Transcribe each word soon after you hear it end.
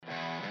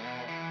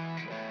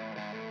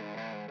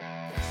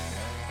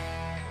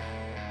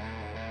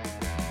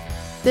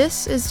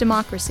This is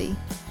Democracy,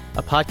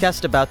 a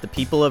podcast about the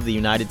people of the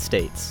United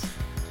States.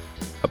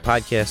 A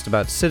podcast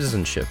about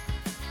citizenship.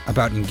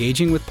 About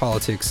engaging with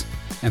politics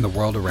and the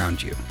world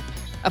around you.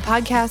 A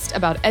podcast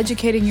about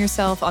educating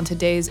yourself on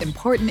today's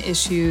important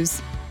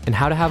issues. And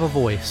how to have a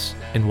voice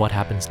in what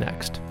happens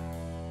next.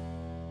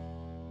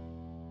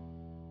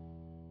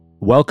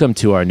 Welcome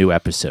to our new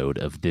episode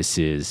of This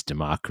is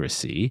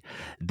Democracy.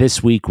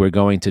 This week we're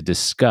going to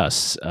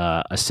discuss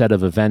a set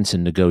of events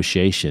and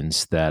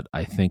negotiations that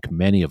I think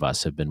many of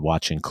us have been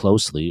watching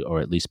closely,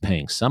 or at least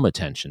paying some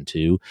attention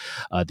to.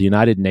 The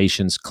United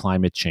Nations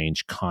Climate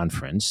Change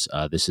Conference.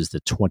 This is the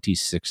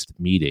 26th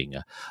meeting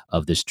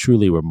of this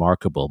truly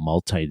remarkable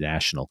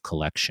multinational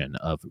collection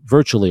of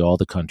virtually all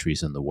the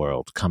countries in the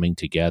world coming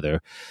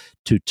together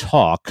to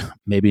talk,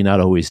 maybe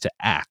not always to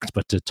act,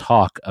 but to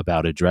talk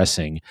about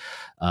addressing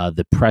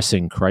the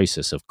pressing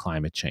crisis of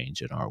climate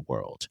change in our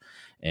world.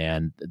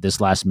 And this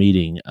last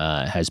meeting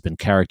has been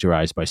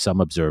characterized by some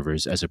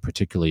observers as a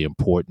particularly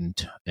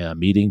important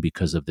meeting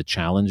because of the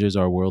challenges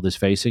our world is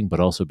facing, but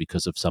also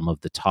because of some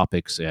of the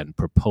topics and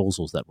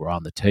proposals that were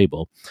on the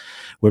table.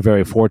 We're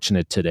very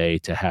fortunate today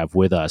to have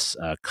with us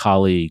a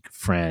colleague,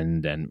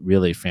 friend, and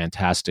really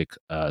fantastic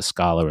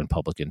scholar and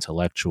public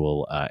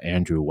intellectual,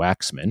 Andrew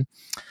Waxman.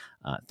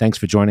 Thanks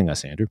for joining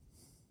us, Andrew.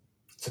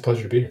 It's a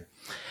pleasure to be here.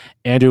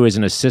 Andrew is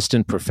an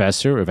assistant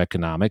professor of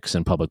economics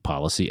and public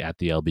policy at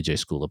the LBJ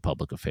School of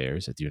Public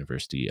Affairs at the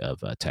University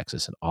of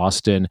Texas in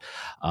Austin.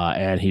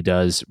 And he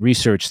does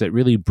research that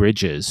really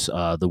bridges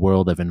the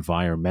world of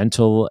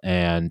environmental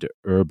and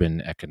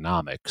urban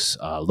economics,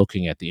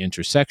 looking at the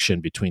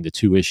intersection between the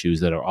two issues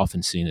that are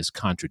often seen as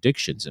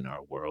contradictions in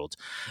our world: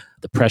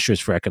 the pressures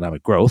for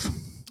economic growth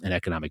and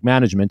economic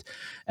management,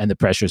 and the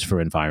pressures for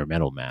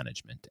environmental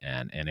management.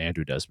 And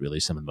Andrew does really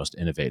some of the most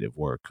innovative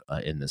work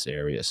in this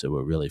area. So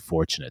we're really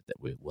fortunate that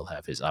we will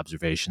have his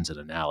observations and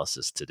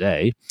analysis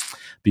today.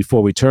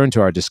 Before we turn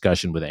to our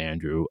discussion with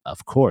Andrew,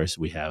 of course,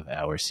 we have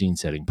our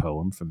scene-setting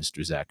poem from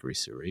Mr. Zachary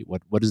Suri.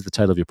 What is the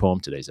title of your poem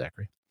today,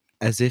 Zachary?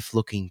 As if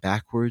looking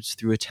backwards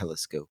through a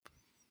telescope.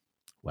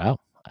 Wow,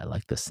 I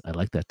like this. I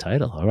like that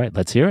title. All right,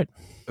 let's hear it.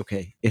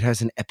 Okay, it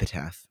has an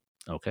epitaph.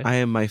 Okay. I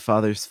am my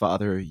father's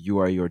father, you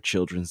are your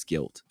children's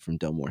guilt, from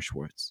Delmore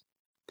Schwartz.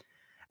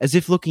 As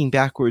if looking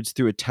backwards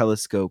through a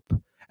telescope,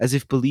 as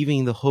if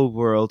believing the whole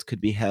world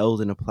could be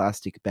held in a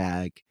plastic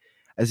bag,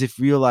 as if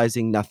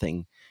realizing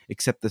nothing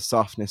except the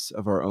softness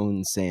of our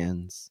own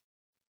sands.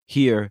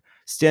 Here,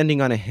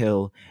 standing on a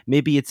hill,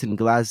 maybe it's in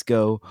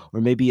Glasgow,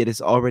 or maybe it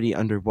is already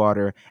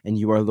underwater and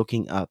you are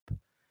looking up.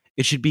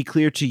 It should be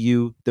clear to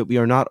you that we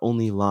are not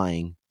only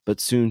lying, but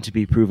soon to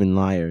be proven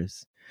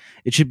liars.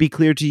 It should be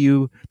clear to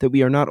you that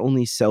we are not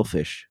only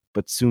selfish,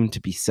 but soon to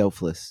be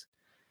selfless.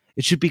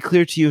 It should be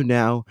clear to you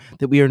now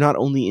that we are not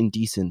only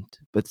indecent,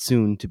 but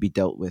soon to be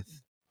dealt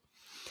with.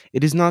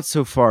 It is not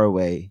so far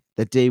away,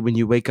 that day when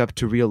you wake up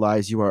to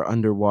realize you are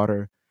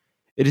underwater.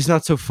 It is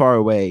not so far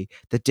away,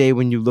 that day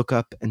when you look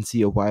up and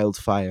see a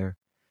wildfire.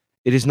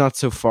 It is not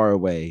so far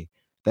away,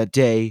 that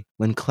day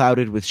when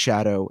clouded with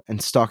shadow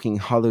and stalking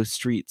hollow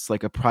streets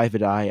like a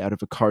private eye out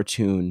of a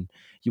cartoon,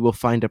 you will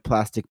find a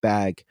plastic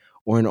bag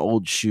or an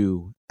old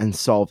shoe, and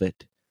solve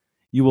it.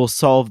 You will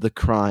solve the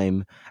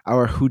crime,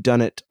 our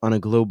whodunit on a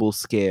global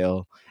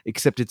scale,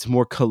 except it's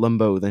more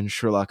Columbo than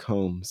Sherlock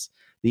Holmes.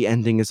 The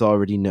ending is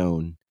already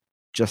known.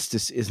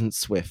 Justice isn't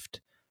swift,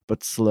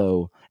 but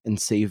slow and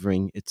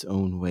savoring its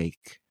own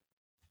wake.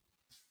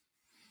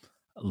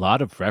 A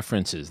lot of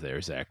references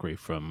there, Zachary,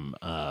 from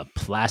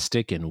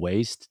plastic and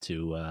waste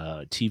to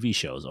TV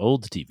shows,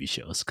 old TV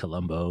shows,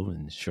 Columbo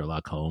and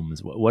Sherlock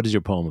Holmes. What is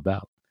your poem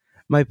about?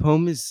 My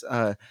poem is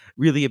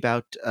really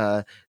about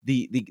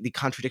the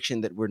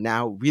contradiction that we're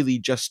now really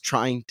just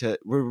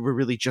we're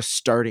really just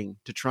starting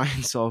to try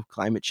and solve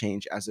climate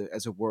change as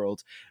a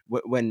world,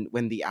 when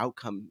the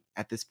outcome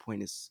at this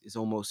point is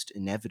almost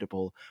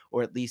inevitable,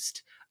 or at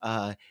least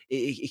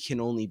it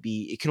can only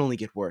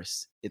get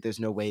worse. There's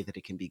no way that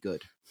it can be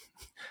good.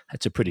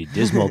 That's a pretty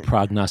dismal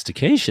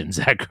prognostication,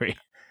 Zachary.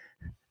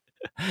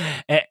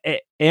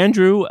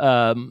 Andrew,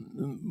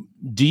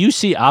 do you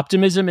see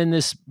optimism in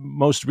this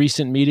most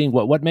recent meeting?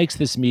 What makes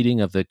this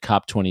meeting of the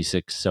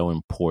COP26 so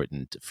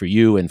important for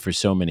you and for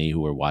so many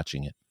who are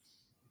watching it?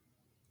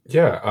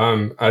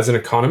 Yeah, as an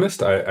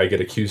economist, I get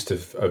accused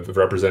of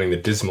representing the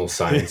dismal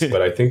science,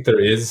 but I think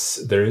there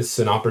is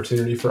an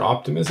opportunity for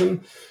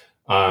optimism.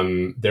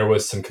 There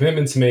was some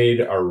commitments made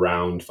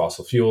around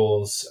fossil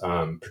fuels,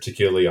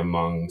 particularly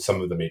among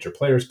some of the major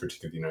players,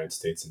 particularly the United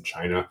States and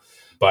China.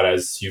 But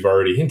as you've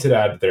already hinted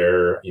at,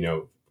 there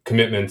are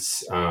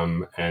commitments,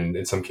 and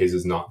in some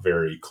cases not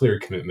very clear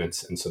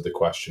commitments. And so the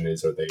question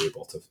is, are they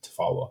able to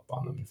follow up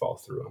on them and follow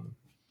through on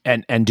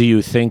them? And do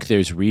you think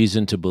there's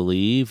reason to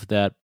believe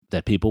that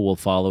people will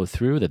follow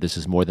through, that this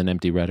is more than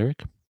empty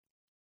rhetoric?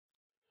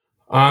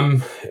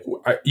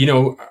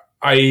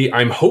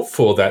 I'm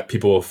hopeful that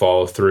people will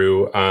follow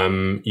through.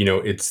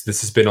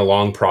 This has been a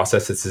long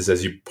process. This is,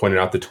 as you pointed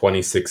out, the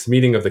 26th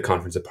meeting of the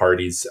Conference of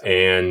Parties,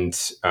 and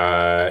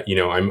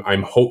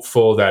I'm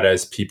hopeful that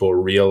as people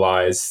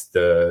realize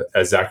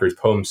as Zachary's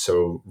poem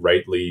so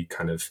rightly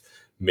kind of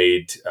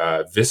made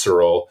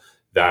visceral,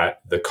 that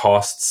the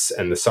costs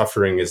and the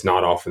suffering is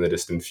not off in the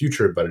distant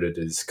future, but it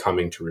is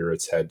coming to rear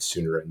its head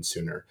sooner and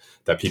sooner.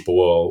 That people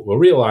will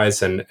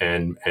realize, and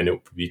it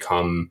will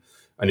become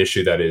an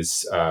issue that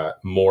is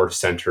more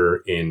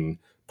center in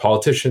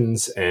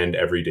politicians and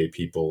everyday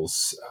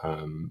people's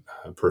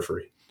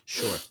periphery.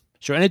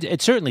 Sure. And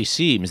it certainly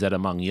seems that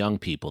among young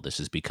people, this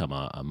has become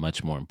a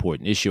much more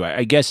important issue.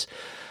 I guess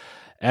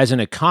as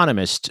an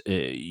economist,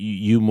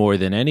 you more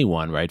than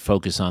anyone, right,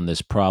 focus on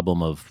this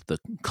problem of the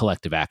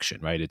collective action,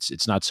 right?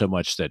 It's not so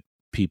much that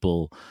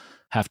people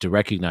have to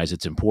recognize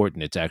it's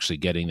important. It's actually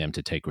getting them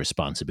to take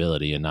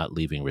responsibility and not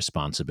leaving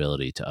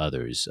responsibility to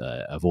others,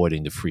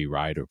 avoiding the free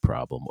rider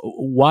problem.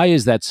 Why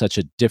is that such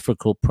a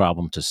difficult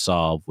problem to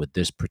solve with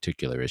this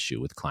particular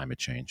issue with climate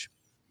change?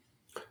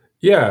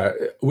 Yeah,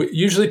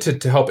 usually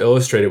to help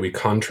illustrate it, we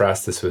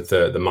contrast this with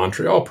the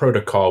Montreal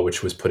Protocol,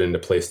 which was put into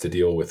place to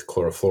deal with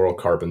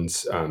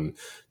chlorofluorocarbons.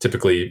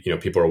 Typically,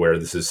 people are aware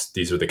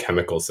these are the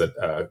chemicals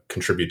that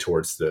contribute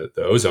towards the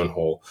ozone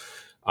hole.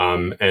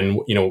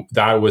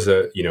 That was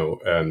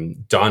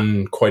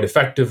done quite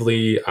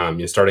effectively,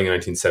 starting in the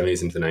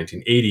 1970s into the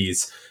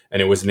 1980s. And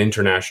it was an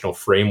international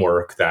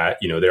framework that,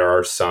 there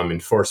are some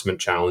enforcement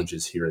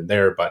challenges here and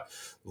there, but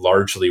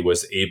largely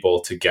was able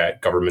to get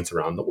governments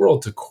around the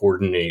world to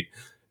coordinate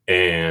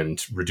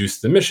and reduce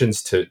the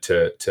emissions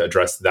to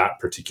address that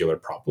particular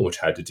problem, which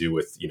had to do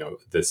with,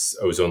 this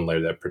ozone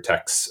layer that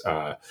protects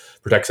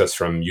us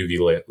from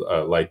UV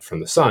light from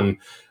the sun.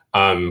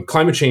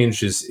 Climate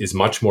change is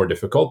much more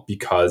difficult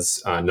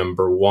because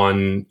number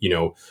one,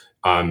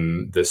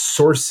 the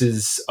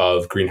sources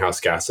of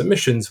greenhouse gas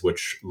emissions,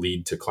 which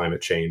lead to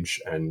climate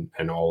change and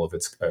all of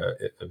its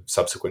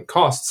subsequent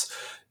costs,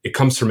 it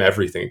comes from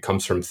everything. It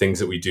comes from things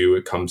that we do.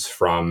 It comes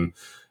from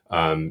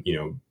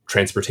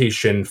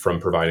transportation, from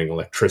providing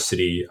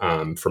electricity,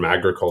 from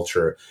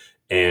agriculture.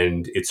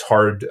 And it's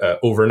hard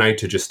overnight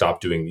to just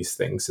stop doing these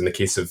things. In the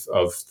case of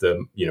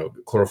the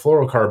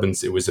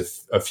chlorofluorocarbons, it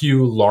was a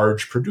few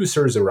large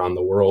producers around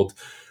the world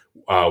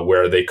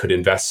where they could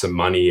invest some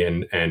money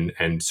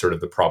and sort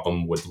of the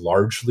problem would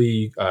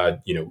largely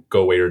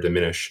go away or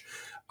diminish.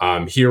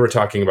 Here we're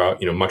talking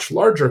about much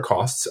larger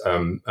costs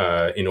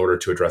in order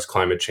to address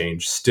climate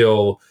change.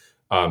 Still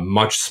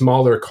much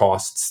smaller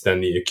costs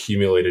than the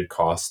accumulated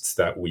costs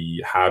that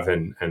we have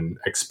and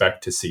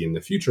expect to see in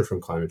the future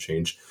from climate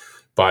change.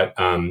 But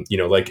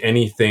like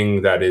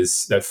anything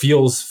that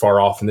feels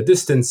far off in the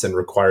distance and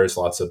requires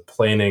lots of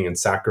planning and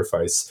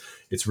sacrifice,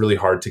 it's really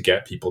hard to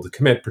get people to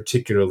commit,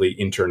 particularly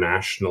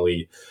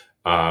internationally,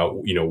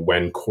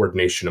 when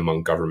coordination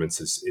among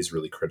governments is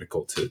really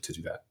critical to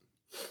do that.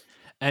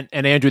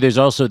 And Andrew, there's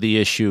also the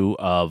issue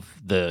of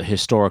the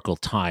historical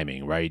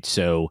timing, right?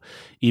 So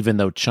even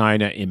though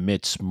China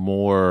emits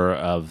more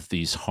of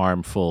these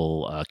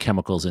harmful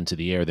chemicals into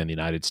the air than the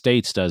United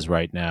States does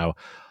right now,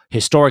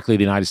 historically,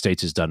 the United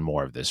States has done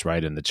more of this,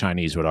 right? And the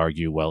Chinese would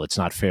argue, well, it's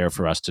not fair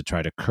for us to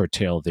try to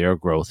curtail their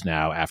growth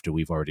now after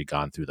we've already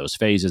gone through those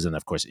phases. And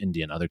of course,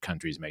 India and other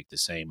countries make the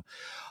same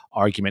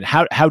argument.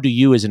 How do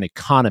you, as an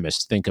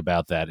economist, think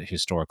about that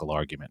historical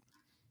argument?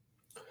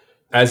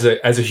 As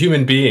a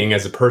human being,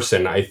 as a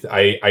person,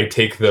 I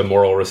take the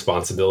moral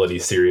responsibility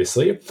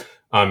seriously.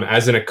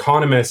 As an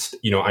economist,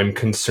 I'm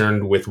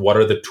concerned with what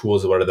are the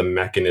tools, what are the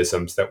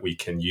mechanisms that we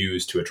can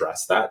use to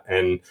address that.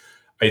 And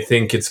I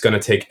think it's going to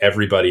take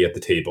everybody at the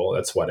table.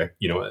 That's what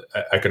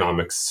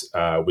economics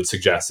would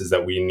suggest, is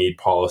that we need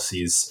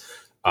policies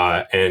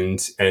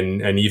and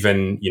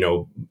even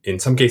in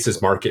some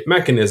cases market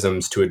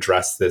mechanisms to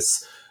address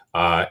this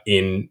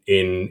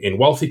in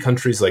wealthy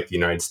countries like the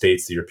United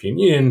States, the European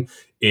Union,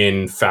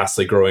 in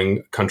fastly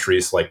growing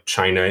countries like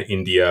China,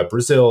 India,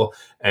 Brazil,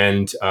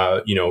 and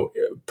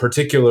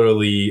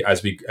particularly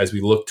as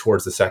we look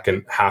towards the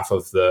second half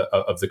of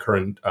the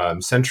current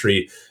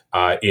century,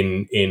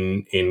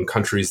 in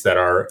countries that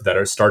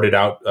are started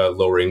out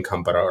lower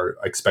income but are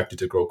expected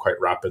to grow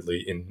quite rapidly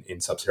in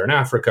sub-Saharan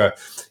Africa,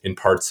 in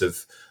parts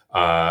of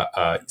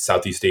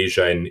Southeast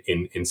Asia, and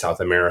in South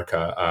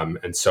America,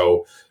 and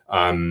so.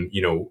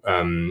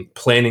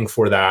 Planning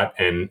for that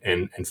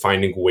and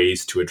finding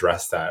ways to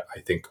address that,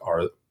 I think,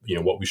 are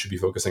what we should be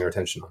focusing our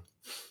attention on.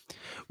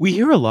 We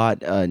hear a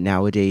lot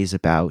nowadays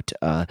about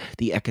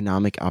the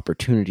economic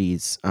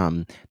opportunities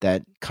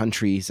that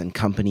countries and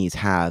companies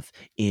have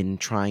in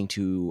trying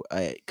to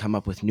come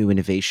up with new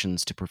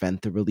innovations to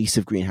prevent the release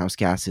of greenhouse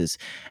gases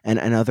and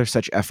other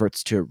such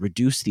efforts to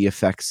reduce the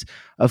effects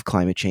of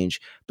climate change.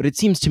 But it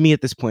seems to me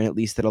at this point, at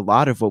least, that a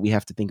lot of what we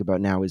have to think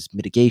about now is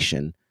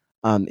mitigation.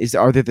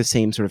 Are there the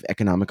same sort of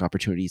economic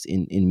opportunities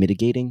in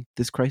mitigating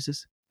this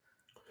crisis?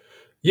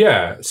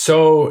 Yeah,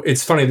 so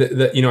it's funny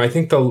that I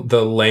think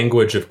the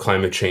language of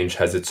climate change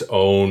has its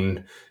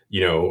own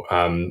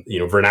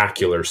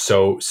vernacular.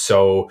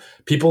 So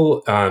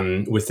people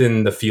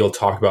within the field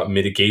talk about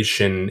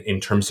mitigation in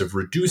terms of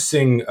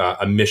reducing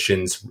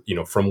emissions,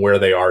 from where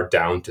they are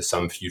down to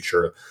some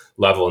future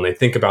level, and they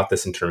think about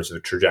this in terms of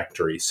a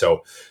trajectory.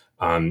 So,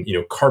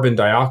 carbon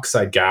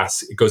dioxide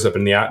gas, it goes up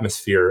in the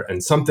atmosphere,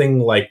 and something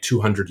like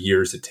 200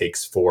 years it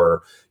takes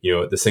for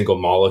the single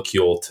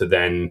molecule to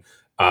then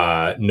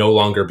no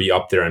longer be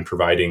up there and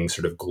providing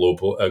sort of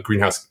global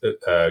greenhouse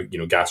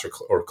gas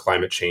or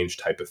climate change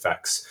type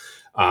effects.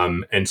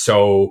 And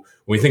so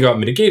when we think about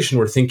mitigation,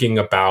 we're thinking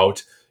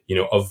about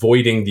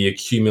avoiding the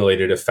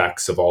accumulated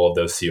effects of all of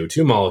those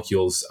CO2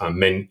 molecules,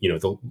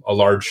 a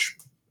large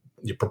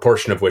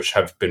proportion of which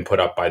have been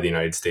put up by the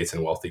United States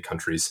and wealthy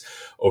countries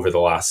over the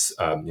last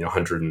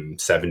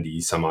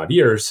 170 some odd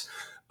years.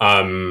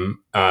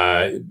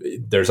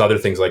 There's other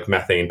things like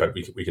methane, but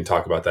we can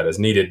talk about that as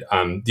needed.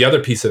 The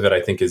other piece of it, I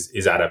think,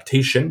 is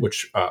adaptation,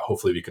 which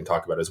hopefully we can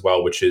talk about as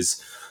well, which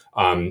is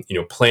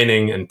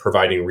planning and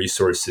providing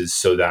resources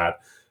so that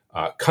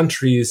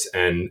countries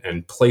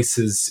and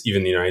places,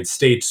 even the United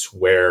States,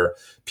 where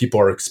people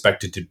are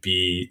expected to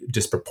be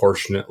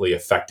disproportionately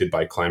affected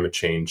by climate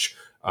change,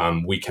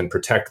 we can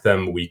protect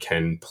them, we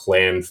can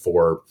plan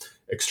for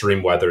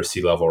extreme weather,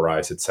 sea level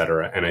rise, et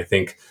cetera. And I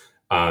think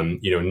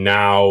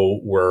now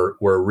we're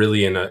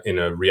really in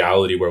a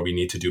reality where we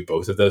need to do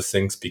both of those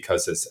things,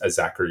 because as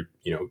Zachary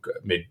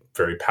made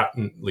very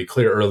patently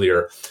clear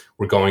earlier,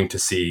 we're going to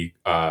see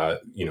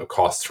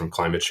costs from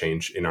climate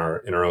change in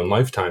our own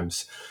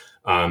lifetimes.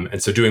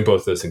 And so doing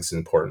both of those things is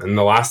important. And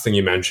the last thing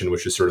you mentioned,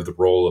 which is sort of the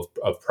role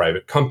of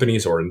private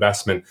companies or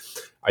investment,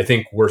 I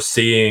think we're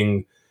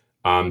seeing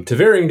to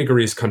varying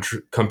degrees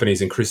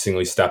companies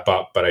increasingly step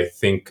up, but I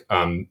think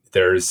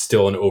there's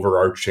still an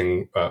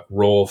overarching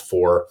role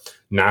for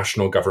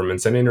national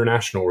governments and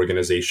international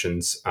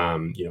organizations,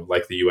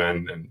 like the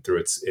UN and through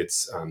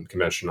its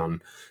Convention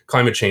on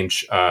Climate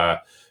Change,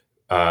 to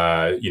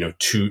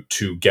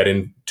get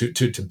in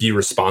to be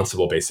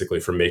responsible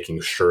basically for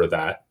making sure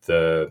that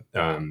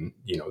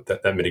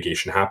that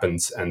mitigation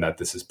happens and that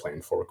this is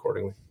planned for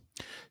accordingly.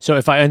 So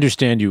if I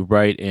understand you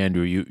right,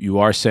 Andrew, you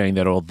are saying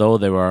that although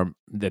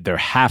there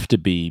have to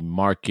be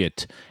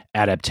market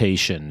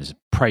adaptations,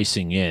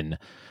 pricing in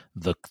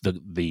the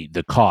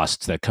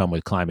costs that come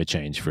with climate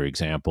change, for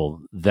example,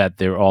 that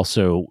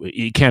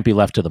it can't be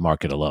left to the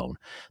market alone,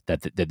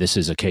 that this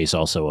is a case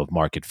also of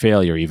market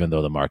failure, even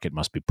though the market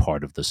must be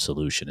part of the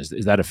solution.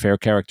 Is that a fair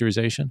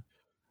characterization?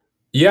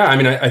 Yeah, I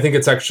mean, I think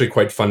it's actually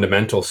quite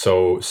fundamental.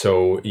 So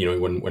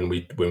when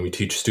we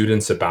teach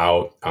students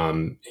about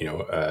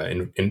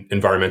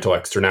environmental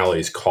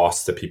externalities,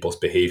 costs that people's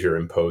behavior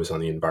impose on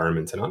the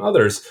environment and on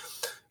others,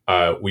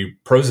 we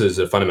pose it as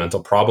a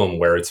fundamental problem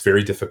where it's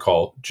very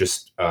difficult,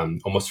 just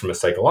almost from a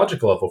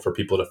psychological level, for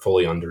people to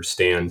fully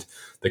understand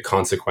the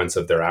consequence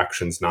of their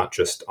actions, not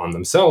just on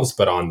themselves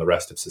but on the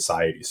rest of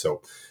society.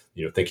 So,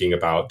 thinking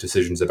about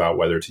decisions about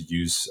whether to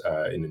use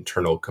an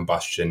internal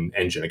combustion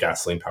engine, a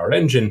gasoline-powered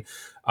engine,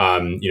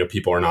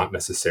 people are not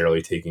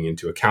necessarily taking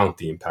into account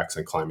the impacts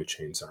on climate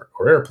change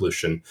or air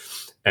pollution.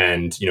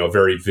 And, a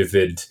very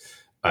vivid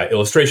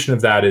illustration of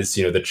that is,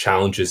 the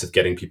challenges of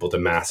getting people to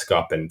mask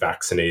up and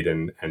vaccinate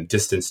and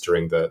distance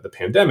during the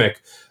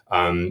pandemic,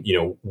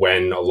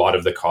 when a lot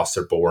of the costs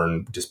are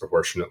borne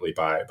disproportionately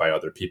by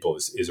other people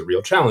is a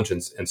real challenge.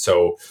 And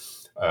so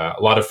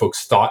a lot of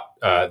folks thought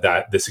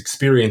that this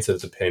experience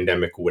of the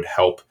pandemic would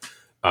help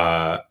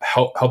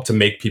to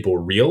make people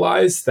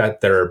realize that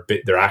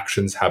their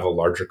actions have a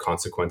larger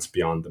consequence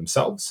beyond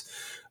themselves.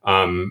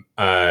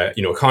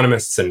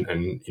 Economists and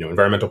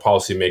environmental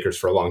policymakers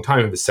for a long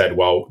time have said,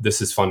 well,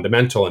 this is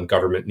fundamental and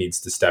government needs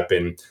to step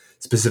in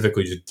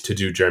specifically to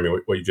do,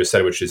 Jeremy, what you just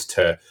said, which is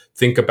to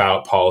think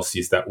about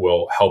policies that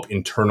will help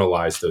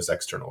internalize those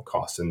external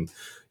costs. And,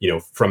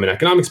 from an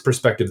economics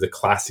perspective, the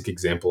classic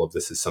example of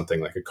this is something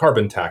like a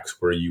carbon tax,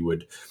 where you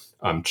would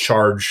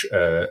charge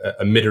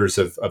emitters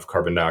of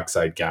carbon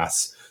dioxide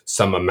gas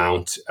some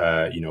amount,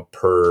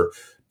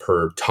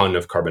 per ton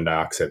of carbon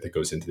dioxide that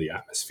goes into the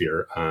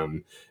atmosphere.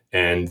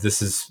 And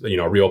this is,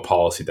 a real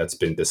policy that's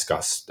been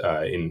discussed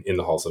in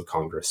the halls of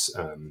Congress,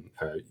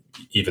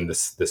 even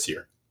this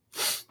year.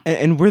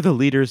 And were the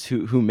leaders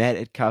who met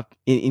at COP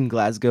in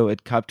Glasgow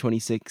at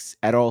COP26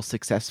 at all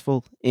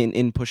successful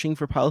in pushing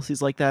for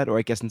policies like that, or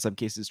I guess in some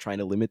cases trying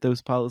to limit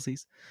those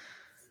policies?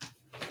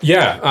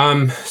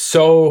 Yeah.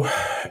 So,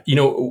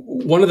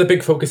 one of the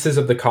big focuses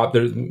of the COP,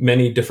 there's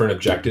many different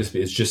objectives,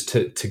 is just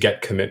to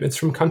get commitments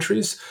from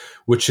countries,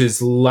 which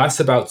is less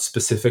about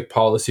specific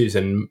policies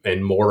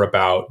and more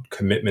about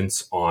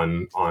commitments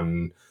on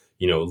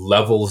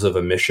levels of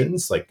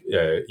emissions, like,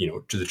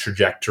 to the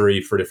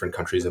trajectory for different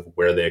countries of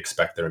where they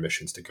expect their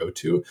emissions to go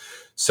to.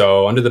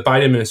 So under the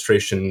Biden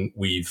administration,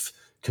 we've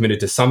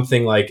committed to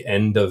something like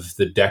end of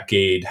the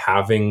decade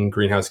having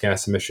greenhouse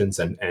gas emissions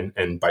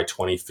and by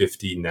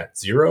 2050 net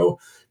zero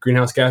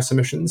greenhouse gas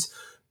emissions.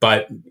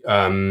 But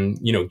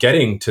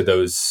getting to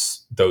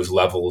those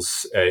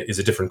levels is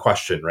a different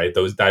question, right?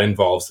 That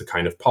involves the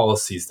kind of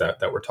policies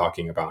that we're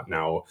talking about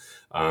now,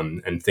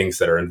 and things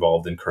that are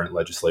involved in current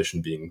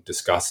legislation being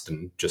discussed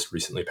and just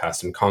recently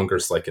passed in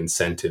Congress, like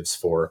incentives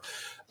for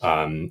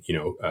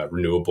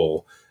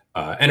renewable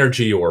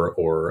energy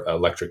or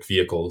electric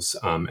vehicles.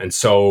 And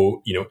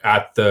so,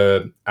 at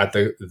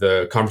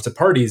the Conference of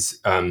Parties,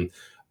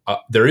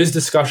 there is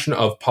discussion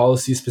of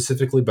policy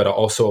specifically, but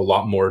also a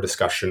lot more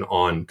discussion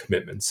on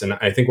commitments. And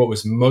I think what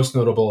was most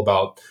notable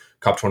about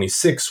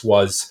COP26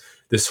 was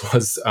this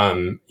was,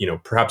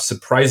 perhaps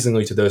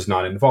surprisingly to those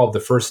not involved, the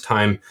first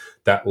time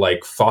that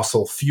like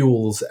fossil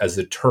fuels as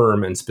a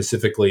term, and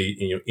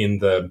specifically, in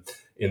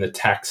the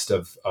text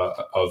of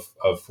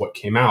what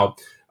came out,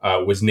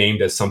 was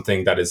named as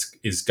something that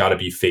is got to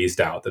be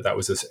phased out. That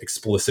was this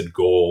explicit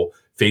goal,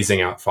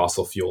 phasing out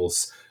fossil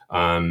fuels.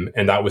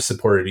 And that was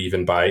supported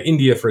even by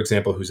India, for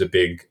example, who's a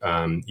big,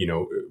 a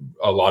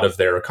lot of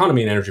their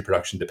economy and energy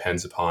production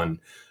depends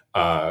upon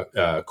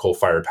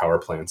coal-fired power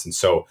plants. And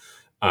so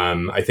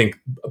I think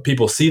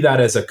people see that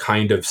as a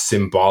kind of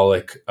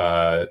symbolic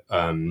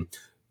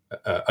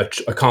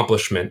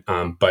accomplishment.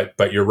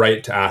 But you're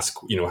right to ask,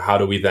 how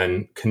do we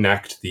then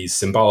connect these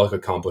symbolic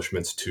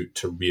accomplishments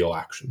to real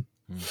action?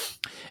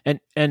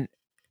 And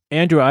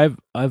Andrew,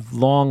 I've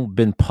long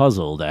been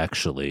puzzled,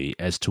 actually,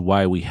 as to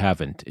why we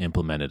haven't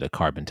implemented a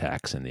carbon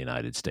tax in the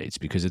United States,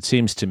 because it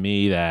seems to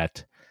me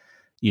that,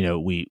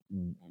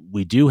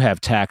 we do have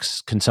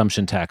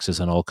consumption taxes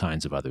on all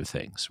kinds of other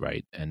things,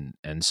 right?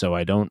 And so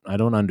I don't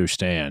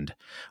understand.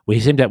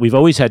 We've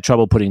always had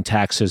trouble putting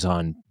taxes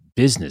on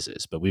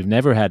businesses, but we've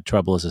never had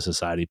trouble as a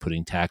society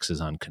putting taxes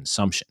on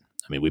consumption.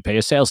 I mean, we pay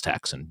a sales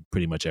tax in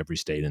pretty much every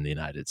state in the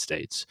United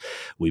States.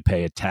 We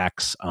pay a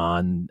tax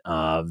on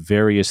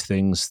various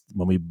things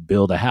when we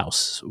build a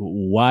house.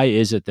 Why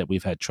is it that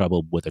we've had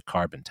trouble with a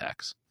carbon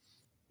tax?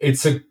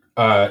 It's a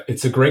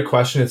great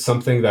question. It's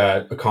something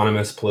that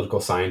economists,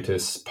 political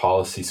scientists,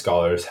 policy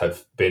scholars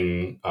have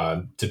been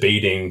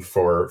debating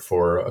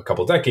for a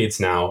couple decades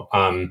now.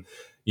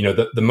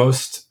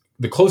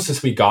 The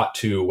closest we got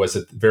to was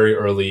at the very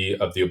early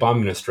of the Obama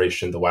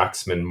administration, the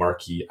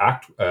Waxman-Markey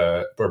Act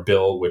or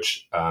bill,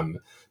 which the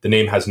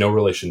name has no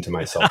relation to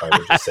myself. I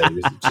would just say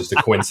it's just a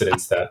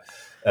coincidence that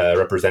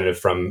representative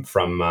from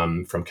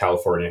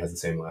California has the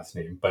same last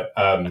name. But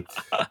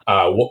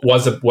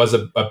was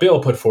a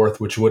bill put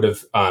forth which would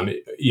have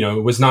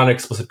it was not an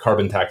explicit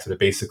carbon tax, but it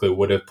basically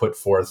would have put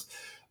forth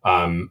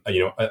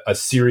a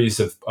series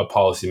of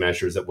policy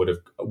measures that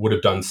would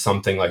have done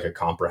something like a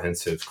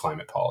comprehensive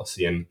climate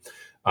policy. And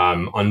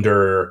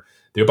under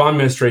the Obama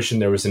administration,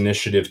 there was an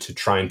initiative to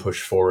try and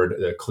push forward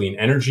a clean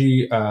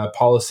energy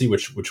policy,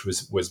 which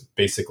was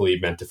basically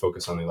meant to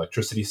focus on the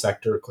electricity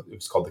sector. It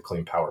was called the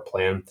Clean Power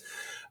Plan.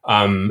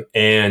 I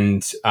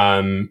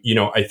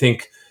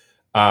think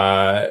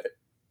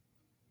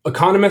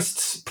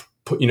economists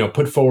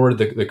put forward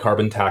the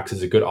carbon tax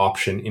as a good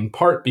option, in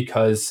part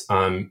because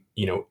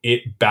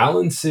it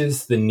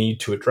balances the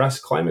need to address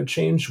climate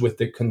change with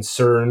the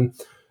concern.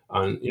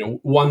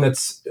 One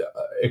that's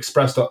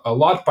expressed a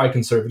lot by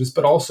conservatives,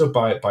 but also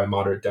by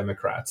moderate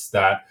Democrats,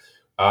 that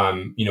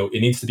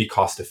it needs to be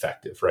cost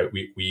effective, right?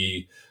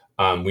 We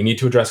need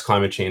to address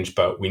climate change,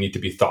 but we need to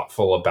be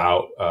thoughtful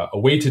about a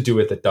way to do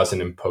it that doesn't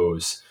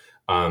impose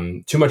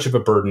too much of a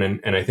burden.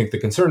 And I think the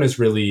concern is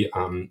really,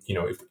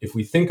 if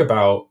we think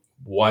about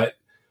what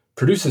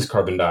produces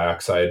carbon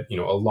dioxide, a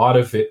lot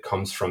of it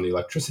comes from the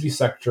electricity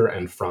sector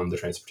and from the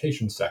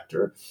transportation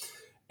sector.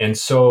 And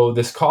so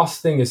this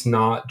cost thing is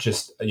not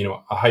just,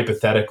 a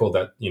hypothetical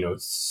that,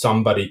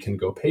 somebody can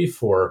go pay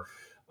for.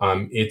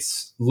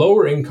 It's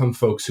lower income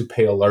folks who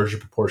pay a larger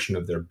proportion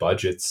of their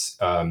budgets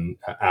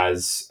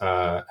as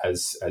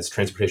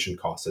transportation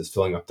costs, as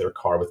filling up their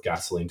car with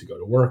gasoline to go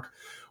to work,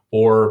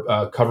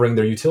 or covering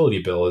their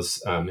utility bill.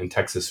 As in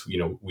Texas,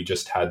 we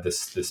just had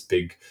this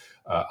big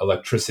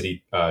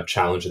electricity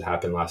challenge that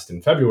happened last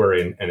in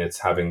February, and it's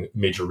having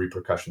major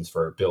repercussions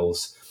for our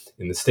bills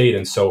in the state.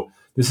 And so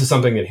this is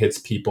something that hits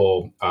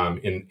people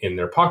in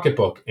their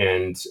pocketbook.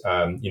 And,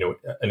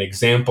 an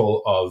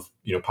example of,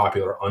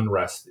 popular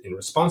unrest in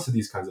response to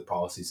these kinds of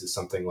policies is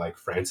something like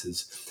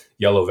France's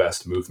Yellow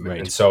Vest movement. Right.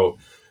 And so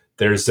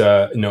there's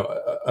an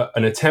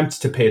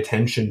attempt to pay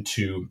attention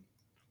to,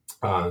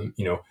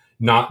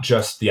 not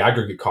just the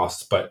aggregate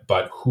costs,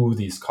 but who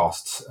these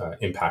costs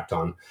impact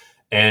on.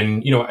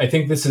 And, I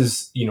think this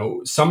is,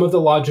 some of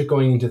the logic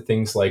going into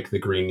things like the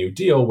Green New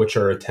Deal, which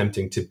are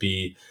attempting to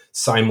be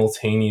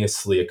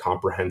simultaneously a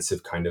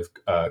comprehensive kind of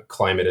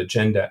climate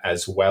agenda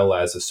as well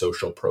as a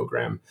social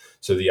program.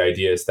 So the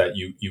idea is that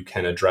you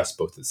can address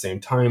both at the same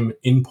time,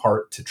 in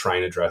part to try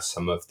and address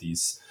some of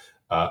these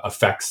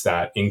effects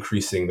that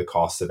increasing the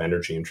cost of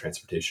energy and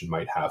transportation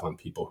might have on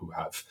people who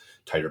have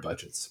tighter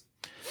budgets.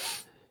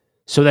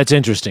 So that's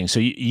interesting. So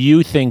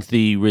you think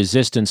the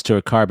resistance to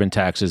a carbon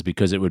tax is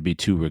because it would be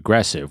too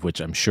regressive, which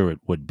I'm sure it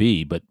would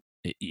be, but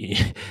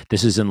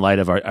this is in light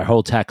of our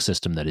whole tax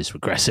system that is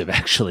regressive,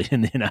 actually,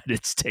 in the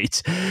United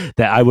States,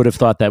 that I would have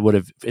thought that would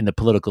have, in the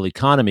political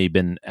economy,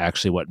 been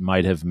actually what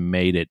might have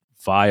made it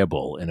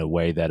viable in a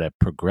way that a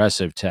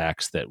progressive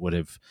tax that would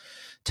have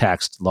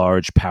taxed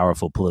large,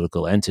 powerful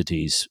political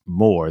entities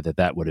more,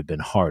 that would have been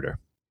harder.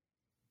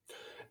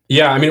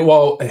 Yeah, I mean,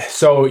 well,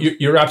 so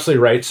you're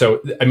absolutely right.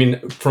 So, I mean,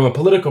 from a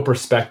political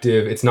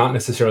perspective, it's not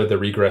necessarily the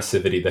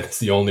regressivity that's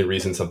the only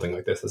reason something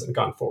like this hasn't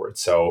gone forward.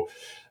 So,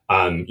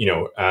 my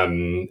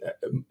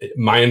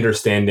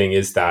understanding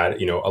is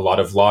that, a lot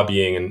of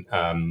lobbying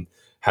and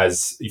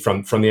has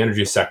from the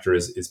energy sector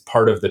is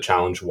part of the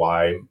challenge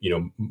why,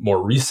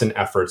 more recent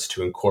efforts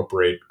to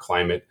incorporate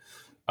climate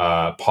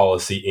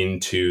policy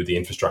into the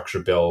infrastructure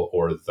bill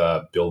or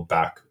the Build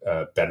Back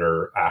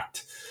Better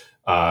Act,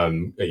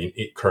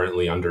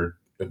 currently under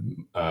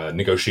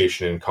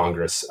negotiation in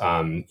Congress,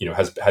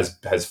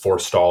 has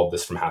forestalled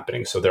this from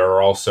happening. So there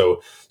are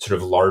also sort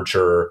of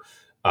larger,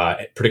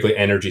 particularly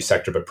energy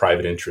sector, but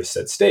private interests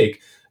at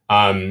stake.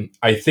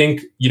 I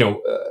think,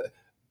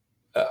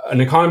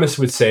 an economist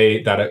would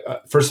say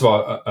that, first of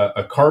all,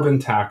 a carbon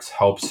tax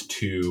helps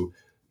to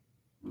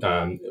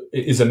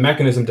is a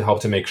mechanism to help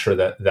to make sure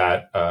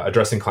that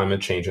addressing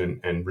climate change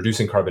and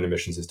reducing carbon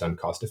emissions is done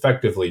cost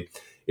effectively.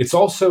 It's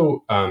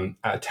also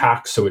a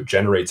tax, so it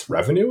generates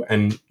revenue.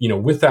 And,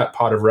 with that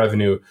pot of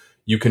revenue,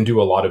 you can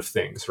do a lot of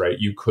things, right?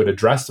 You could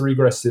address the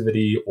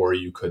regressivity, or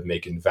you could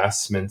make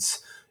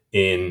investments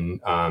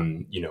in,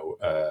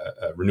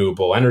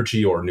 renewable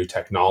energy or new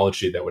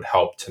technology that would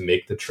help to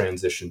make the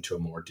transition to a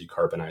more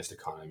decarbonized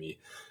economy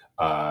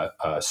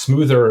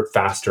smoother,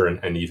 faster,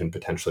 and even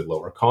potentially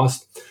lower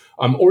cost.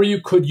 Or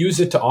you could use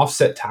it to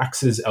offset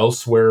taxes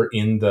elsewhere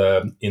in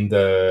the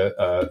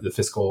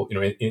fiscal,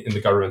 in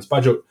the government's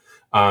budget.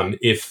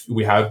 If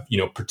we have,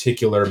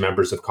 particular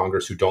members of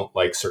Congress who don't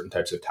like certain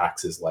types of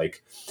taxes,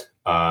 like,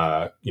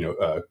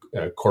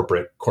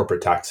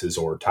 corporate taxes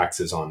or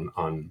taxes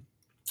on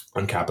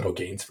capital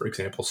gains, for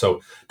example.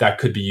 So that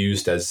could be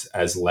used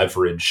as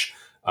leverage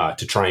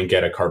to try and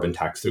get a carbon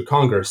tax through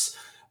Congress.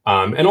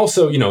 And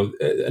also,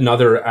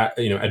 another,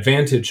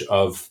 advantage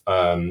of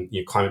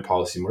climate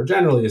policy more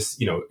generally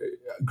is,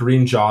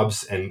 green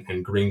jobs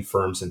and green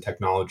firms and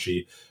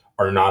technology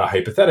are not a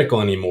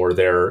hypothetical anymore.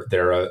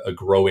 They're a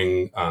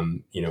growing,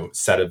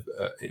 set of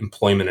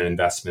employment and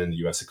investment in the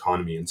U.S.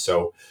 economy. And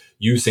so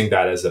using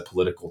that as a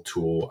political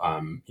tool,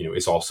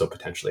 is also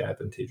potentially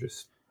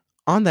advantageous.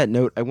 On that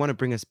note, I want to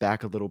bring us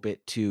back a little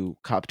bit to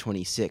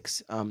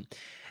COP26.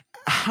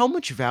 How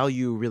much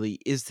value really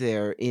is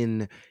there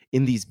in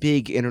these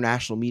big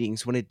international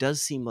meetings when it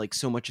does seem like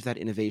so much of that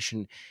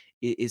innovation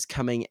is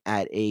coming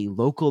at a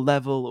local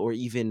level or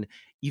even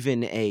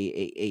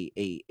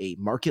a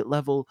market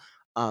level?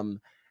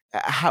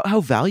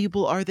 How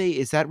valuable are they?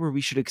 Is that where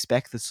we should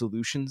expect the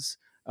solutions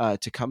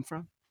to come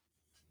from?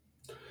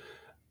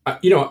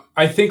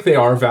 I think they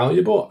are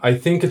valuable. I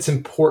think it's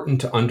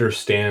important to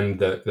understand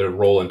the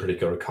role in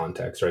particular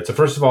context, right? So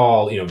first of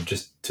all,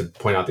 just to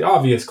point out the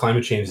obvious,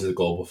 climate change is a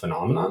global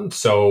phenomenon.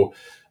 So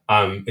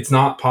it's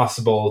not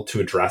possible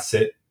to address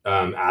it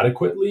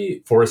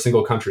adequately for a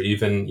single country,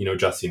 even,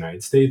 just the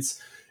United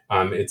States.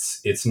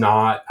 It's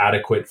not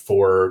adequate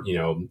for,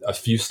 a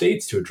few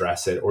states to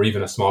address it, or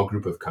even a small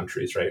group of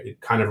countries, right? It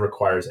kind of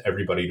requires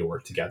everybody to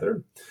work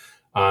together.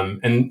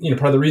 And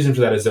part of the reason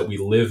for that is that we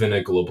live in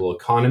a global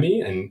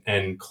economy,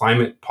 and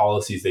climate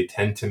policies, they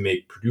tend to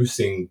make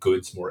producing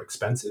goods more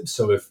expensive.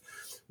 So if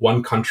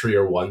one country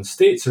or one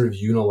state sort of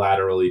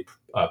unilaterally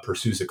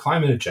pursues a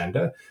climate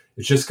agenda,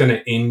 it's just going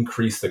to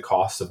increase the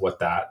cost of what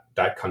that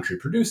country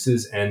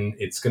produces, and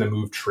it's going to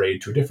move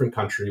trade to a different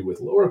country with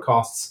lower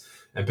costs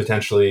and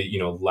potentially,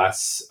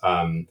 less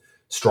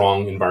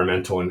strong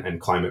environmental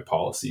and climate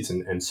policies.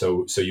 And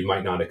so you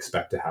might not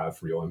expect to have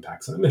real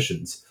impacts on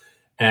emissions.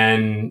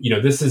 And,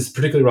 this is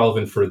particularly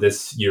relevant for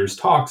this year's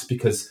talks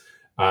because,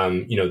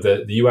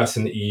 the US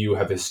and the EU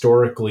have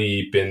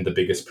historically been the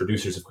biggest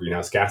producers of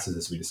greenhouse gases,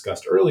 as we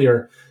discussed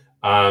earlier.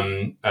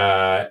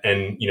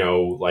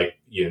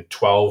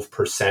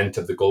 12%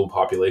 of the global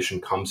population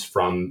comes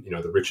from,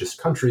 the richest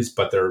countries,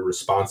 but they're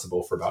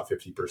responsible for about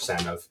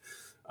 50% of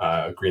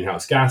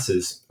greenhouse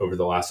gases over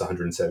the last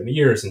 170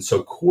 years. And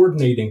so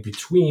coordinating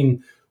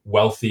between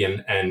wealthy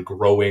and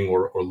growing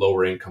or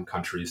lower income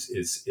countries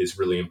is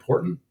really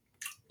important.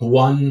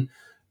 One,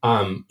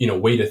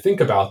 way to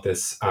think about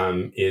this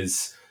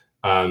is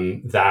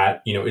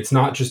that, it's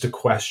not just a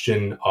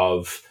question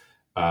of,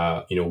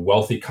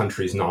 wealthy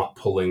countries not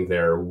pulling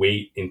their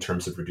weight in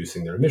terms of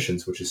reducing their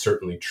emissions, which is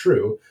certainly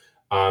true.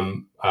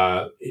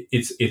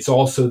 It's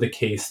also the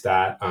case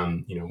that,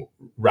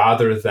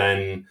 rather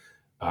than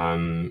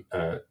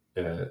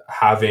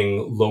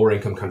having lower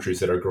income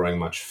countries that are growing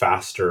much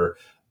faster,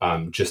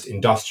 just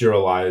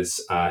industrialize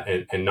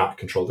and not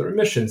control their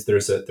emissions,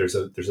 there's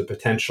a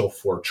potential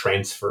for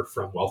transfer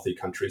from wealthy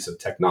countries of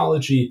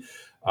technology,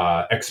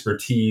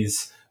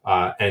 expertise,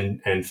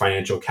 and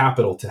financial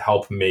capital to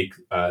help make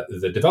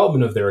the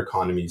development of their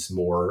economies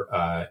more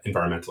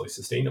environmentally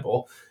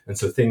sustainable. And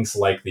so things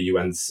like the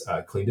UN's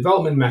Clean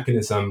Development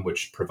Mechanism,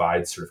 which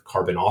provides sort of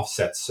carbon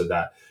offsets so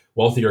that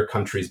wealthier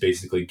countries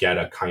basically get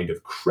a kind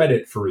of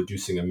credit for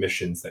reducing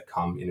emissions that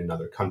come in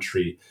another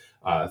country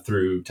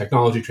through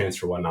technology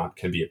transfer, whatnot,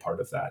 can be a part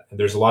of that. And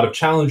there's a lot of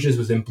challenges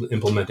with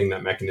implementing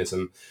that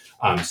mechanism.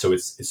 So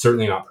it's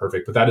certainly not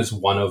perfect, but that is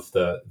one of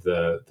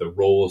the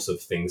roles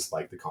of things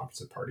like the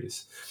Conference of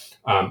Parties.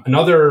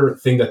 Another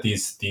thing that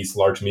these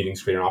large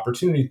meetings create an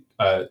opportunity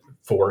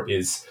for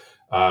is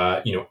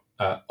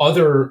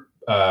other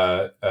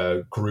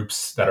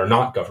groups that are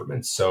not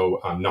governments,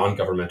 so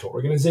non-governmental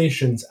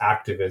organizations,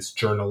 activists,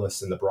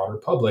 journalists, and the broader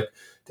public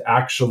to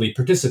actually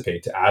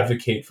participate, to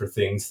advocate for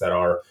things that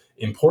are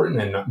important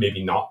and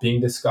maybe not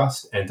being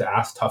discussed, and to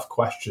ask tough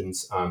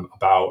questions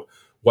about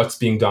what's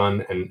being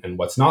done and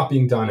what's not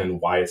being done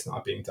and why it's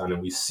not being done.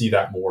 And we see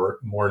that more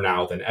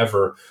now than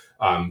ever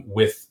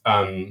with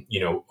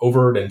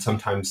overt and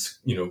sometimes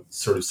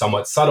sort of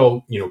somewhat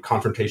subtle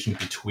confrontation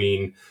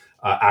between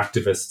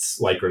activists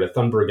like Greta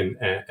Thunberg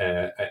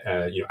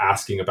and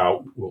asking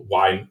about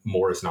why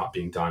more is not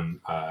being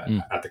done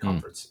at the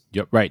conference.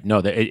 Yep, right. No,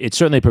 it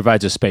certainly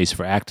provides a space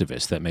for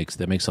activists. That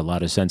makes a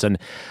lot of sense. And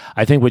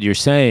I think what you're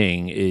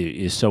saying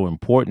is so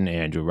important,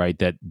 Andrew. Right,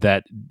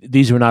 that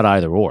these are not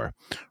either or.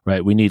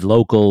 Right, we need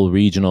local,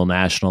 regional,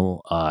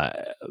 national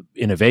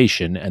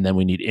innovation, and then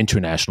we need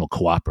international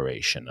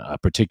cooperation,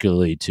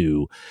 particularly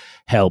to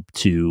help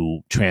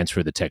to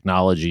transfer the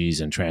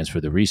technologies and transfer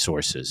the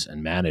resources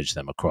and manage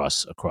them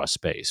across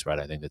space. Right,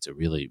 I think that's a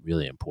really,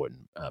 really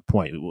important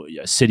point.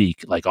 A city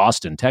like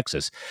Austin,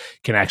 Texas,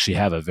 can actually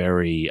have a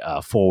very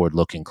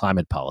forward-looking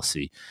climate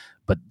policy,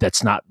 but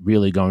that's not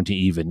really going to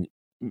even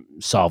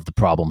solve the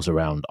problems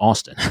around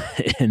Austin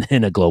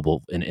in a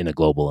global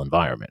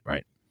environment.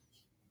 Right.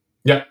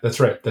 Yeah, that's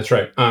right.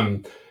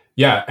 The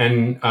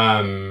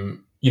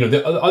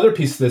other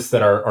piece of this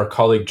that our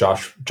colleague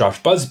Josh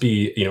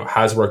Busby,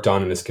 has worked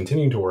on and is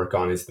continuing to work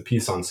on is the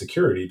piece on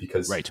security,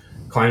 because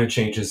climate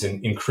change is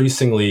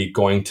increasingly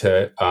going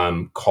to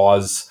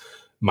cause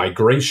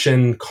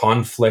migration,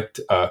 conflict,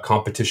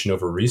 competition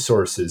over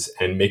resources,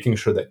 and making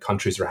sure that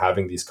countries are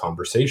having these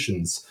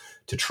conversations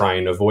to try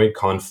and avoid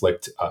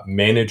conflict,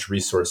 manage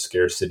resource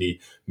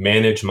scarcity,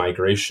 manage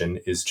migration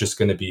is just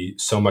going to be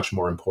so much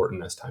more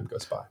important as time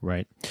goes by.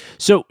 Right.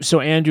 So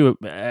Andrew,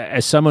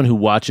 as someone who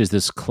watches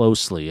this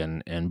closely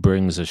and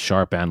brings a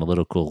sharp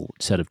analytical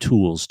set of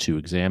tools to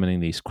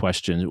examining these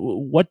questions,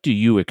 what do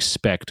you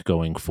expect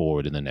going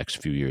forward in the next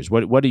few years?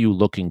 What are you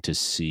looking to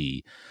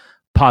see?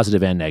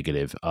 Positive and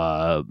negative.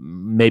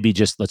 Maybe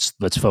just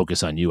let's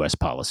focus on U.S.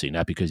 policy,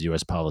 not because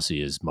U.S.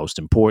 policy is most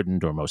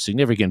important or most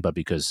significant, but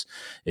because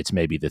it's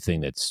maybe the thing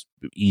that's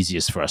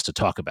easiest for us to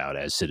talk about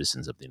as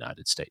citizens of the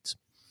United States.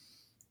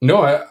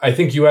 No, I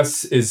think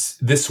U.S. is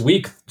this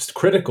week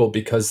critical,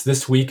 because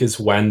this week is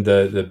when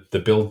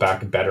the Build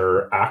Back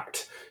Better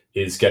Act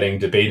is getting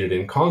debated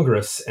in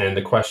Congress, and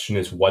the question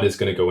is what is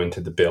going to go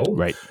into the bill.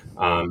 Right.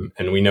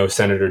 And we know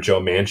Senator Joe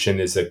Manchin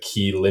is a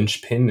key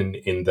linchpin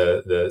in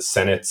the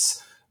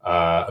Senate's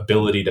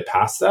ability to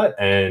pass that.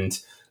 And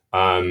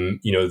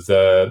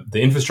the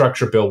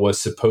infrastructure bill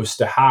was supposed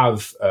to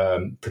have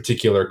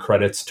particular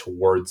credits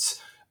towards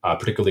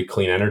particularly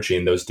clean energy,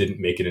 and those didn't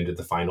make it into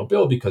the final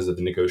bill because of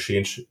the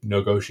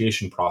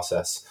negotiation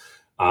process.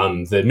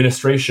 The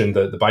administration,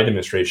 the Biden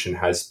administration,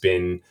 has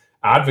been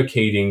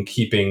advocating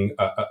keeping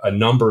a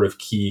number of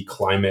key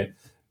climate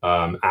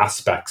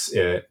aspects,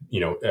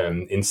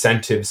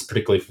 incentives,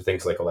 particularly for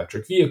things like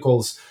electric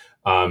vehicles,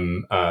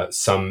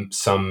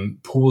 some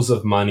pools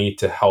of money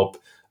to help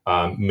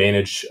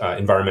manage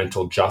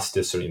environmental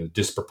justice, or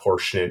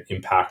disproportionate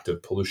impact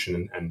of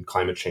pollution and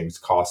climate change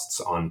costs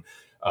on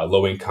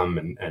low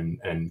income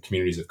and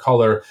communities of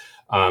color,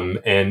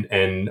 and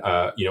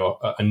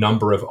a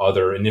number of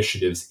other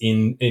initiatives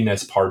in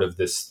as part of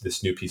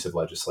this new piece of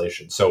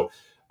legislation. So.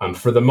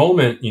 For the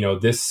moment,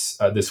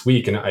 this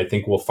week, and I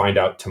think we'll find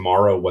out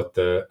tomorrow what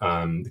the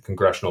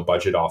Congressional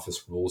Budget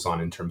Office rules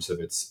on in terms of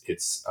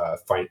its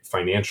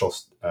financial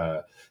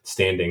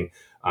standing,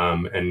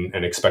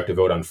 and expect a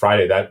vote on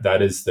Friday.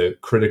 That is the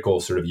critical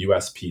sort of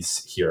U.S.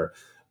 piece here.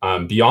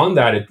 Beyond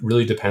that, it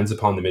really depends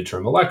upon the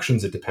midterm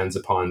elections. It depends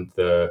upon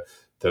the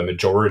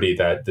majority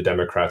that the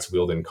Democrats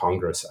wield in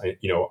Congress.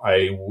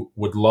 I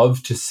would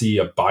love to see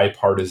a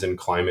bipartisan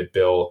climate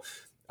bill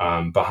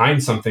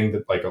behind something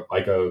that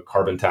like a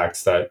carbon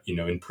tax that,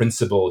 in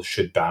principle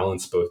should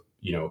balance both,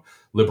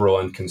 liberal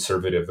and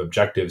conservative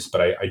objectives.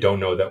 But I don't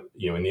know that,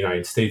 in the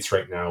United States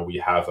right now, we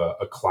have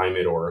a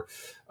climate or,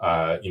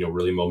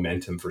 really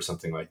momentum for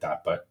something like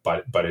that.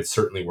 But it's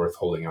certainly worth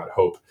holding out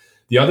hope.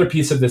 The other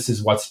piece of this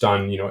is what's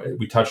done,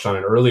 we touched on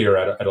it earlier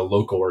at a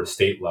local or a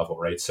state level,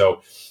 right?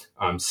 So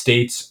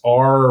states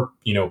are,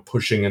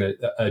 pushing an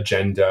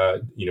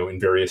agenda, in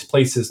various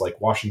places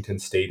like Washington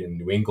State and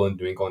New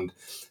England. New England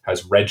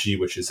has RGGI,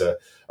 which is a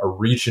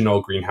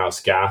regional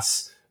greenhouse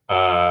gas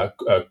a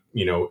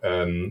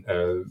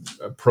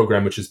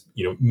program which is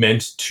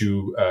meant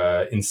to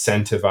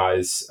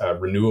incentivize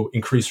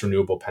increased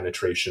renewable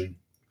penetration.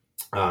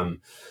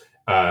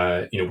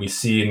 We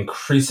see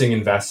increasing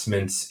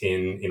investments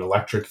in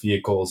electric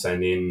vehicles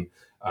and in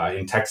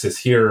Texas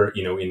here,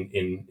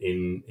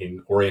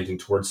 in orienting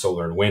towards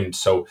solar and wind.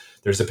 So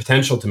there's a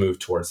potential to move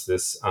towards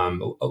this.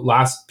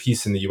 Last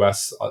piece in the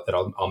U.S. That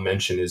I'll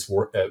mention is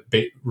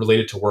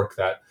related to work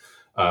that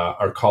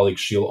our colleague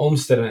Sheil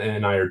Olmsted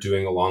and I are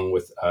doing, along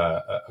with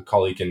a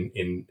colleague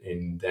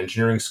in the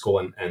engineering school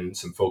and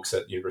some folks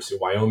at the University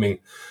of Wyoming,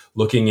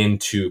 looking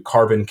into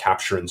carbon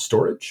capture and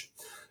storage.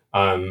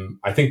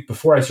 I think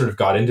before I sort of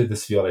got into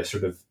this field, I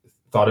sort of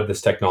thought of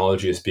this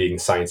technology as being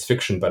science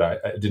fiction, but I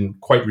didn't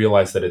quite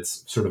realize that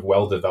it's sort of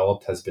well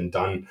developed, has been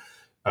done,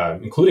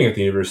 including at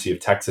the University of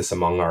Texas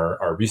among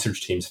our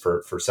research teams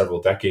for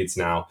several decades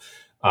now,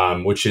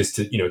 which is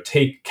to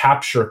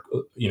capture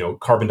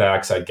carbon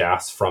dioxide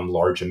gas from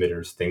large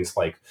emitters, things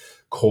like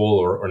coal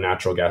or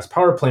natural gas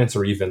power plants,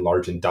 or even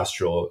large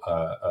industrial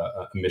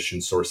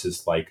emission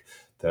sources like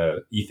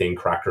the ethane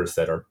crackers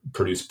that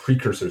produce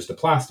precursors to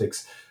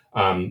plastics.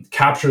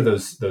 Capture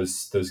those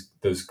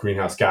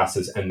greenhouse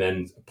gases and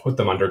then put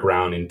them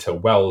underground into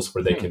wells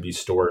where they can be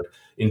stored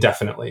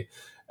indefinitely.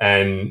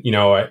 And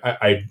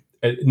I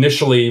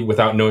initially,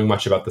 without knowing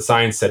much about the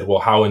science, said, well,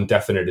 how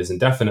indefinite is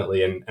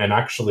indefinitely? And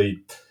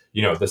actually,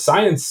 the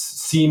science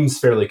seems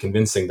fairly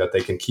convincing that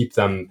they can keep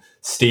them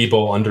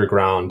stable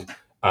underground,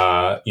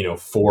 for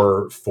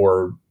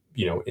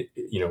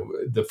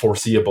the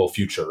foreseeable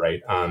future,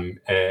 right?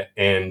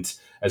 And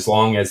as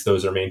long as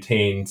those are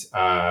maintained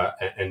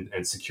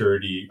and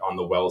security on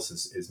the wells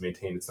is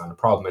maintained, it's not a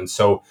problem. And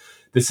so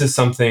this is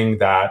something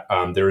that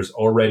there is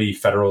already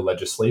federal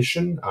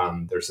legislation.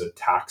 There's a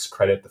tax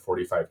credit, the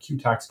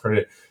 45Q tax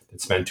credit,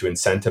 that's meant to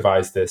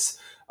incentivize this.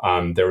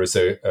 There was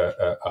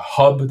a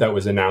hub that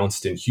was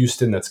announced in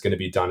Houston that's going to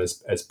be done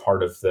as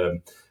part of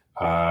the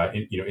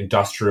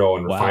industrial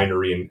and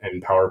refinery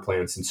and power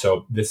plants. And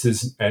so this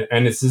is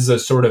a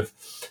sort of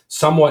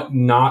somewhat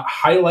not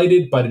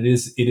highlighted, but it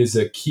is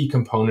a key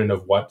component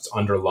of what's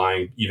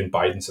underlying even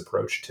Biden's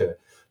approach to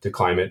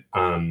climate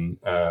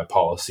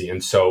policy.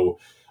 And so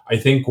I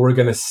think we're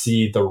going to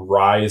see the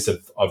rise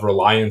of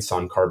reliance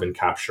on carbon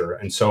capture.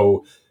 And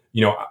so,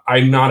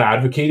 I'm not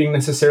advocating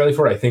necessarily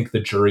for it. I think the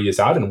jury is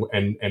out,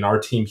 and our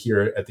team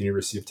here at the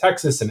University of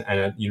Texas and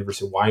at the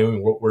University of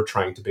Wyoming, what we're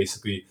trying to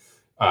basically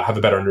have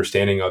a better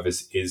understanding of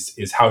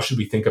is how should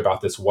we think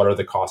about this? What are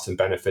the costs and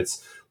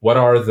benefits? What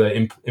are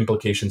the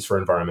implications for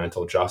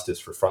environmental justice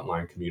for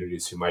frontline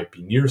communities who might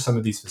be near some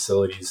of these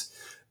facilities?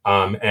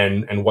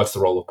 And what's the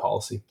role of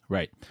policy?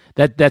 Right.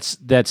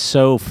 That's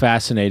so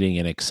fascinating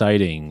and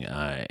exciting,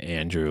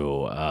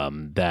 Andrew.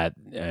 That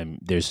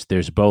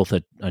there's both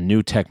a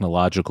new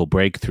technological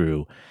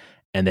breakthrough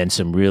and then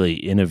some really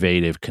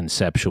innovative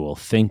conceptual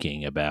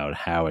thinking about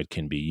how it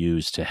can be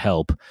used to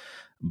help,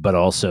 but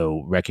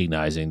also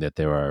recognizing that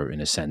there are,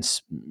 in a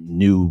sense,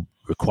 new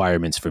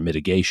requirements for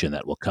mitigation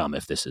that will come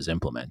if this is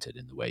implemented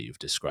in the way you've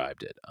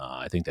described it.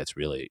 I think that's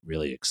really,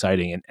 really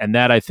exciting. And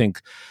that, I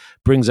think,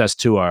 brings us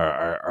to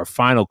our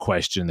final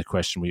question, the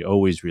question we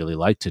always really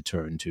like to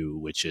turn to,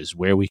 which is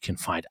where we can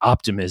find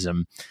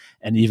optimism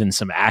and even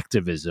some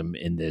activism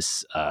in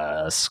this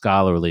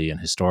scholarly and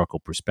historical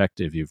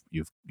perspective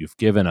you've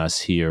given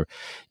us here.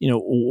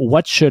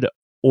 What should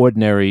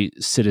ordinary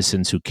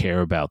citizens who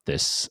care about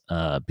this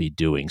be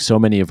doing? So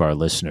many of our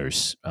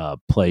listeners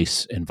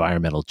place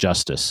environmental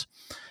justice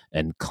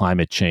and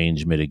climate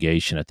change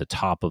mitigation at the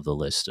top of the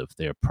list of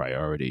their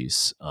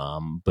priorities,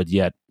 but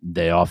yet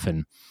they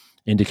often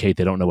indicate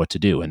they don't know what to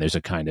do, and there's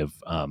a kind of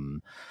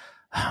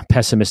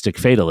pessimistic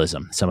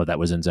fatalism. Some of that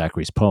was in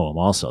Zachary's poem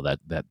also,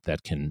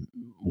 that can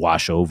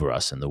wash over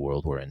us in the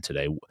world we're in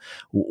today.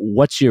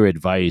 What's your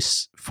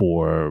advice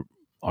for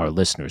our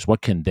listeners?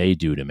 What can they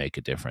do to make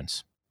a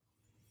difference?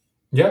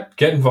 Yeah,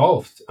 get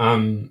involved.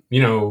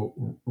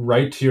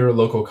 Write to your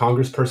local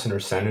congressperson or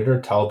senator.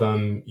 Tell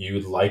them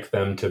you'd like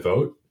them to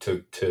vote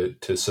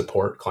to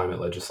support climate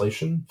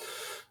legislation.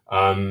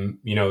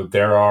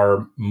 There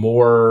are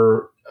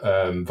more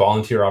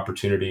volunteer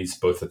opportunities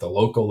both at the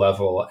local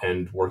level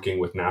and working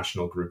with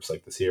national groups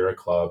like the Sierra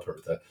Club or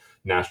the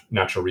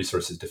Natural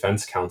Resources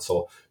Defense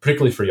Council,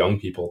 particularly for young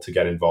people to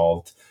get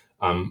involved.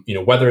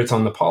 Whether it's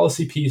on the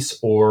policy piece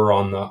or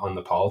on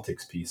the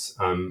politics piece.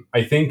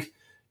 I think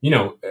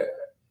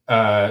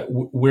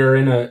we're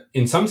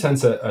in some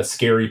sense a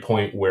scary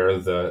point where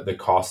the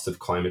costs of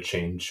climate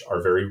change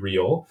are very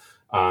real,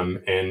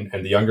 and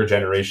the younger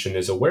generation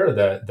is aware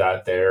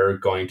that they're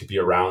going to be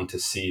around to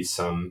see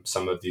some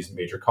of these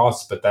major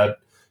costs. But that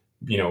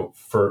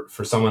for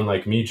someone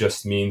like me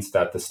just means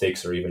that the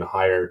stakes are even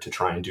higher to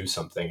try and do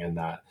something, and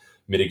that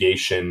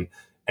mitigation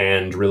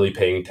and really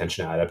paying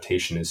attention to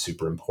adaptation is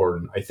super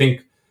important. I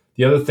think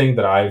the other thing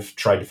that I've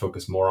tried to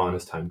focus more on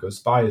as time goes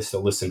by is to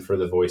listen for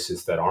the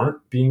voices that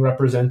aren't being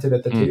represented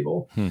at the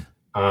table. You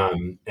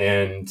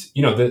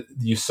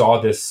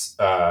saw this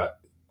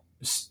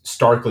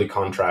starkly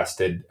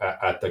contrasted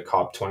at the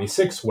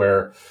COP26,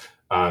 where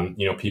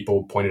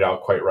People pointed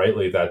out quite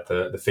rightly that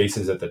the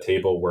faces at the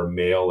table were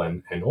male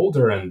and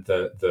older, and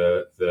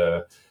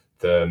the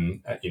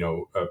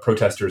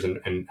protesters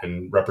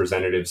and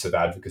representatives of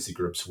advocacy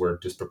groups were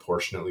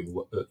disproportionately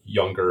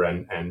younger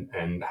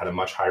and had a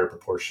much higher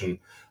proportion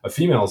of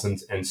females,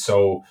 and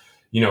so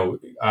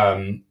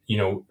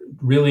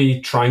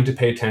really trying to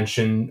pay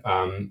attention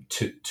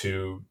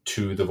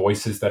to the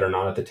voices that are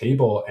not at the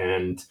table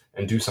and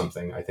do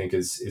something, I think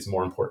is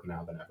more important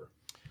now than ever.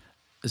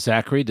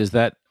 Zachary, does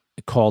that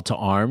call to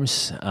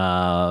arms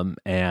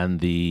and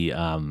the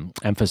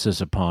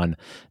emphasis upon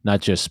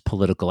not just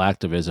political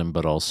activism,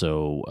 but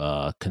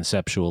also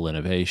conceptual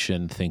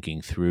innovation,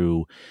 thinking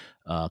through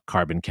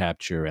carbon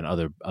capture and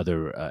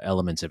other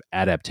elements of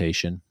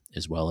adaptation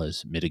as well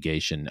as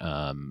mitigation?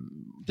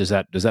 Does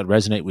that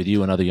resonate with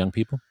you and other young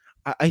people?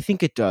 I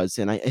think it does.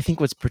 And I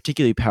think what's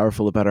particularly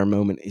powerful about our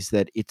moment is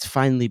that it's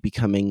finally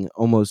becoming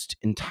almost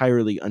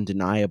entirely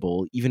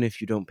undeniable, even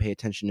if you don't pay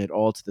attention at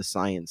all to the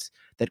science,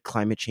 that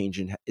climate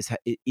change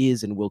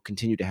is and will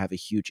continue to have a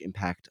huge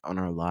impact on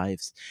our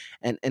lives.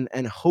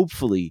 And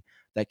hopefully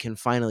that can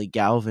finally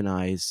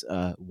galvanize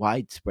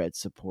widespread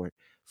support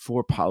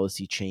for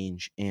policy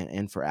change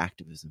and for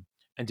activism.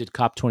 And did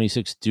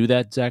COP26 do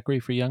that, Zachary,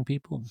 for young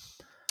people?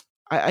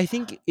 I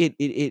think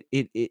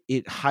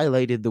it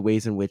highlighted the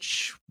ways in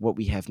which what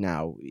we have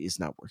now is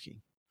not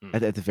working,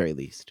 at the very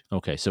least.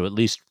 Okay, so at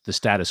least the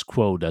status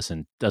quo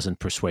doesn't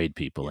persuade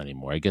people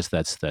anymore. I guess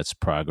that's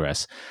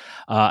progress.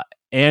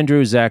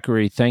 Andrew,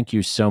 Zachary, thank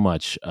you so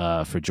much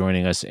for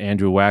joining us.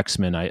 Andrew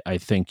Waxman, I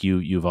think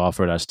you've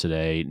offered us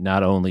today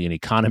not only an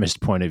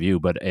economist point of view,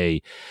 but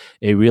a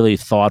really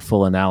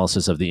thoughtful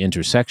analysis of the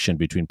intersection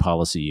between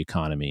policy,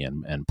 economy,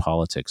 and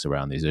politics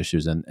around these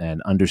issues,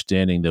 and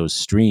understanding those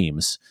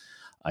streams.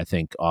 I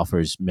think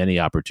offers many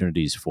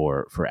opportunities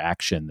for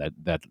action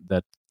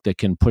that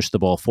can push the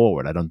ball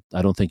forward. I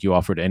don't think you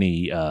offered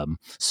any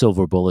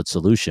silver bullet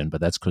solution,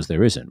 but that's because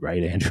there isn't,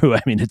 right, Andrew?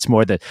 I mean, it's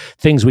more that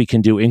things we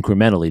can do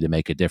incrementally to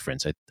make a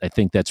difference. I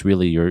think that's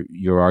really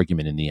your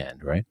argument in the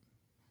end, right?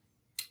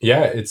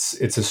 Yeah, it's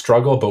a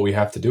struggle, but we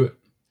have to do it.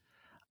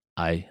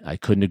 I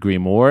couldn't agree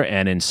more.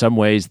 And in some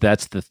ways,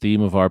 that's the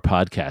theme of our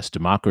podcast.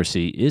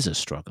 Democracy is a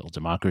struggle.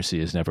 Democracy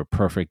is never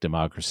perfect.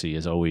 Democracy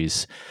is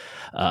always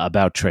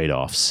about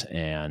trade-offs.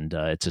 And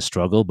it's a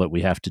struggle, but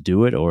we have to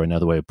do it. Or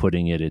another way of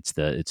putting it, it's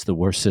the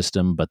worst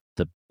system, but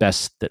the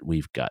best that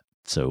we've got.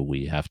 So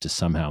we have to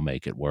somehow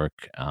make it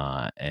work.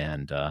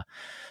 And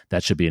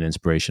that should be an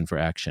inspiration for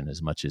action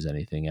as much as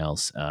anything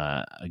else.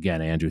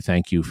 Again, Andrew,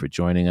 thank you for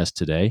joining us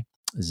today.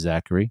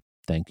 Zachary,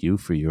 thank you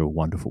for your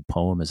wonderful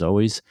poem as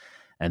always.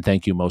 And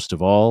thank you most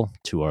of all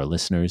to our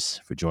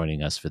listeners for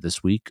joining us for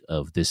this week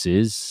of This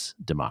Is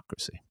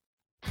Democracy.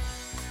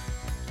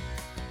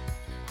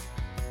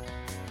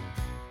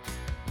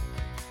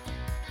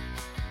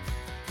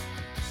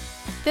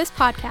 This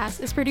podcast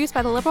is produced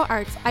by the Liberal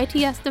Arts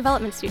ITS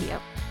Development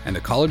Studio and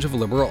the College of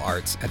Liberal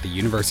Arts at the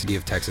University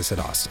of Texas at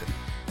Austin.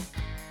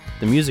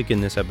 The music in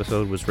this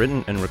episode was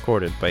written and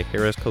recorded by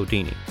Harris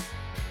Codini.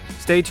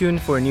 Stay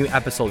tuned for a new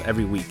episode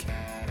every week.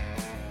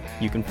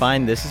 You can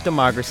find This Is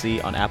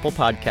Democracy on Apple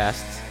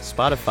Podcasts,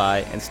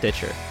 Spotify, and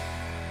Stitcher.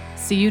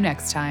 See you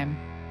next time.